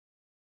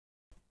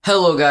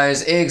Hello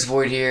guys, Eggs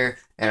Void here,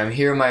 and I'm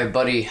here with my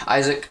buddy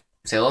Isaac.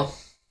 Say hello.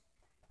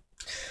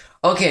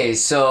 Okay,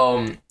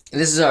 so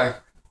this is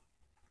our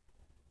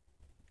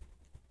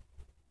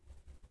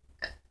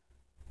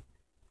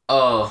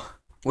oh,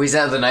 is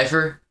that the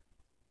knifer?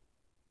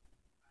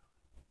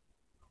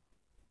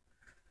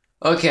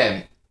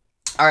 Okay.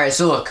 Alright,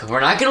 so look, we're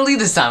not gonna leave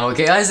this time,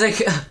 okay,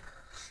 Isaac?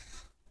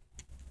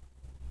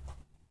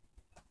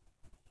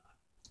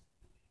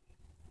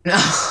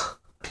 No.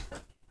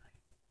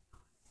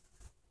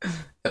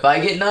 If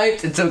I get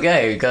knifed, it's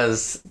okay,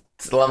 because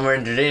it's a lot more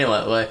entertaining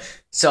that way.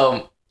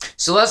 So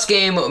last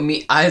game,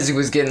 Isaac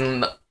was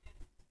getting.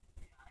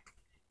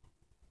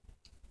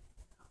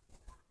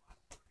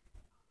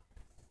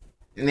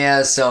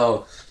 Yeah,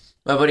 so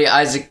my buddy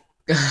Isaac.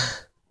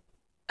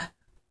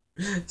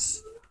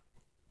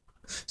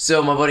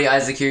 So my buddy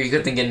Isaac here, he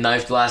couldn't get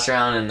knifed last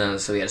round, and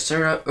so we had to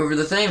start over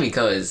the thing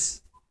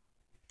because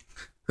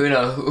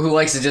who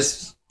likes to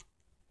just.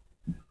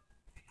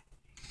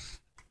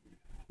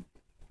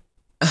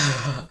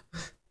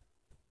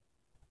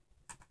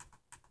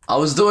 I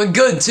was doing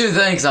good too,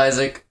 thanks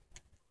Isaac.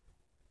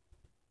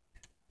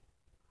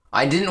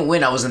 I didn't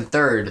win, I was in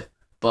third,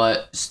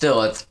 but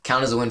still, it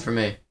counted as a win for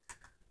me.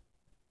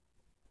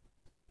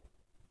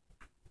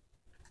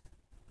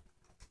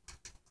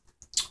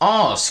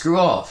 Oh, screw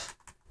off.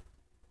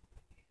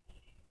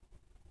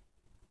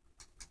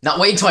 Not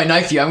wait until I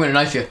knife you. I'm gonna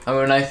knife you. I'm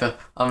gonna knife you.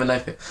 I'm gonna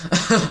knife you.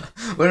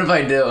 What if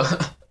I do?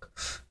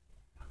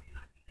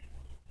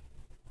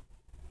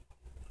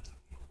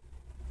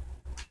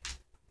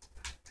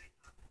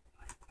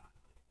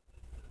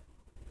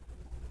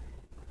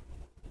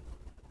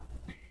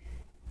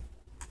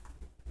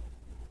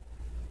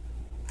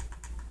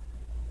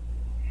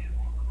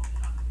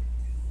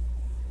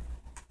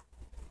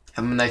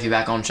 I'm gonna knife you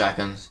back on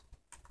shotguns.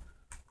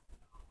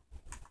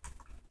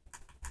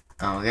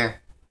 I don't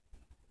care.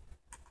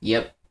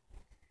 Yep.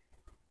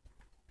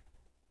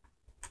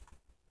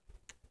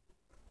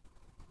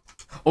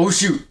 Oh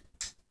shoot.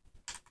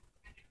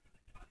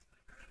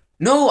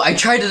 No, I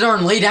tried to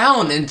darn lay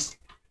down and.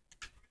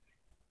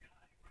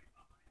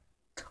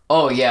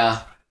 Oh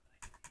yeah.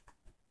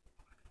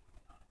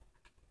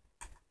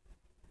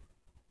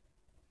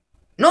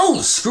 No,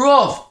 screw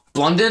off,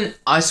 Blunden.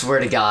 I swear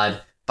to God,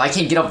 if I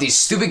can't get up these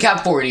stupid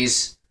Cap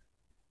 40s,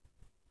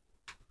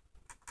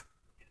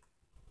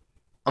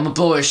 I'm gonna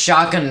blow a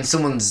shotgun in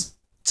someone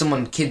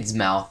kid's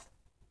mouth.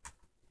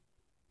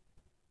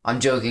 I'm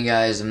joking,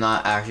 guys. I'm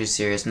not actually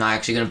serious. I'm not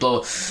actually gonna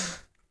blow.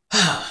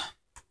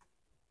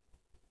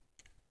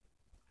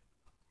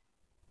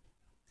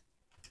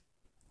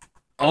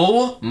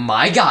 Oh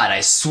my God!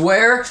 I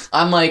swear,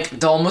 I'm like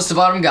the almost the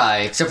bottom guy,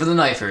 except for the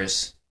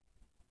knifers.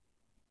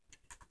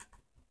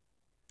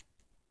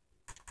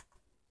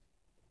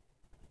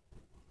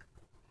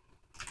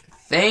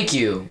 Thank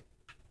you.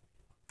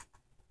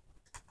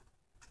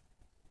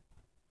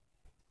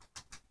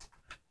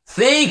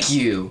 Thank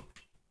you.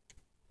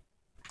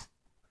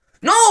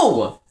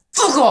 No!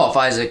 Fuck off,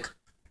 Isaac.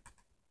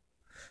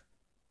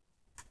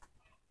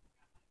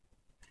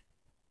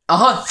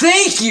 Uh-huh,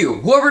 thank you!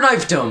 Whoever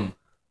knifed him.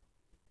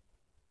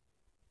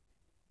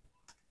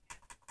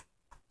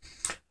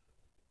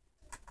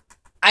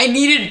 I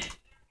needed...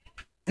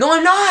 No,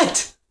 I'm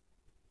not!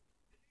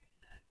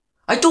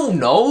 I don't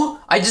know.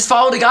 I just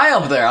followed a guy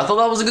up there. I thought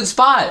that was a good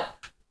spot.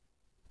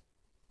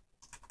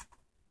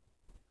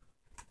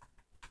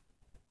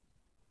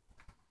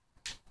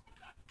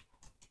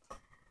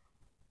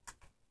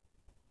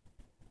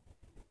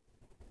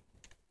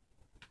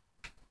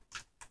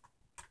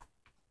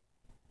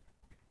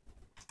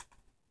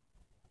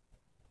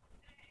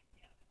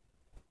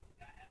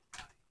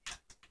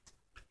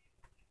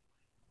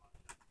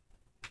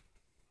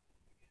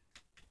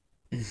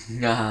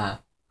 Nah.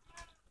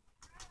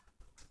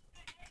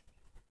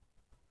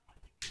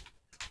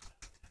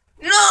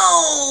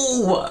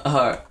 No!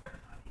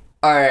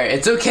 Alright,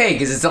 it's okay,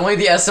 because it's only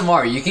the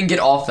SMR. You can get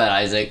off that,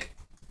 Isaac.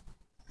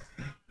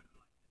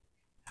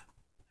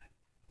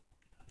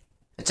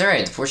 It's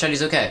alright, the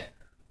 4-shotty's okay.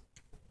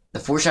 The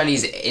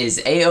 4-shotty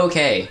is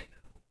A-okay.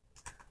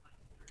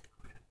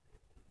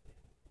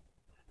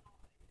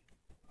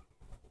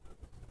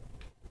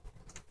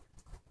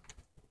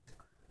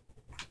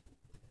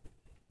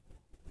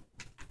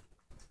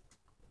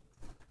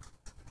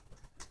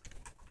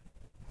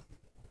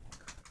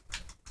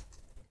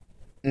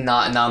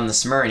 Not on the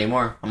SMR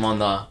anymore. I'm on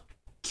the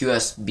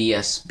QS,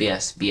 BS,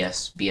 BS,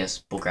 BS,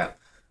 BS, bullcrap.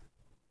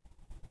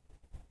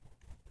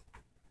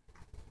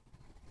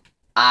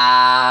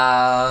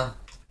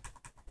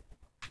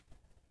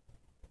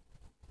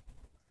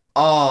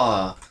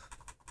 Oh.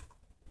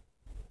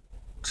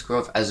 Screw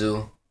off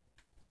Azu.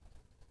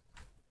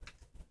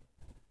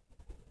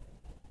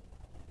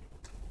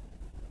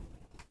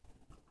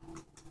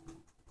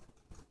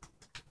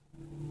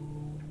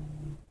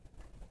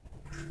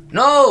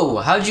 No!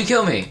 How'd you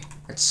kill me?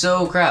 That's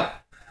so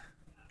crap.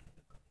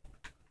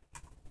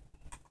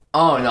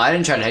 Oh no, I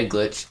didn't try to head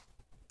glitch.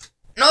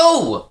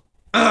 No!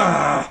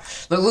 Ugh.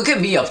 Look at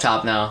me up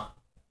top now.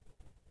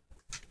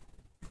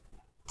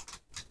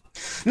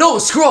 No,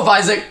 screw up,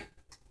 Isaac.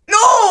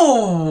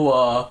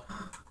 No!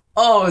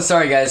 Oh,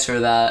 sorry guys for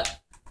that.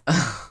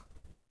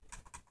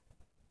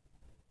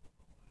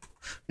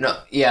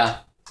 No, yeah.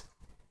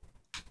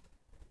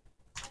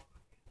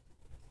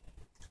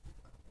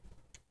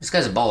 This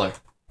guy's a baller.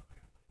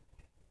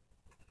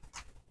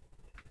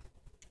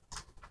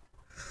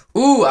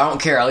 Ooh, I don't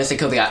care. At least I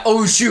killed the guy.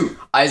 Oh, shoot.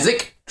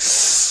 Isaac.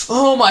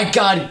 Oh, my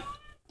God.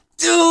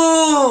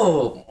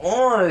 Oh,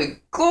 my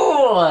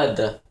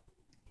God.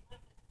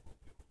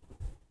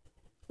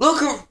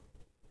 Look.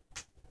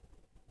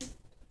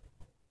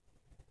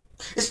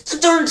 It's the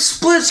darn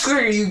split screen.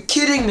 Are you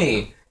kidding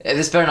me?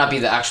 This better not be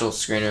the actual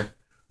screener.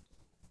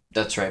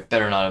 That's right.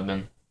 Better not have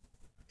been.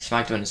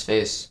 Smacked him in his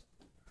face.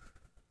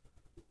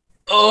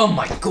 Oh,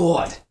 my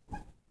God.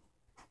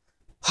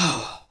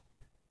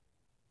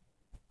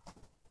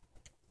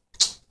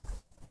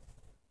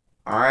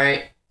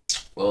 Alright,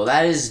 well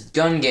that is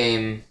Gun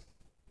Game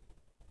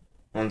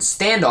on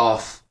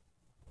Standoff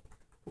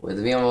with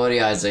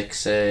VMWody Isaac.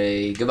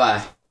 Say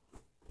goodbye.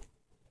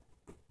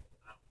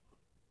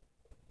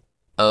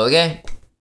 Okay.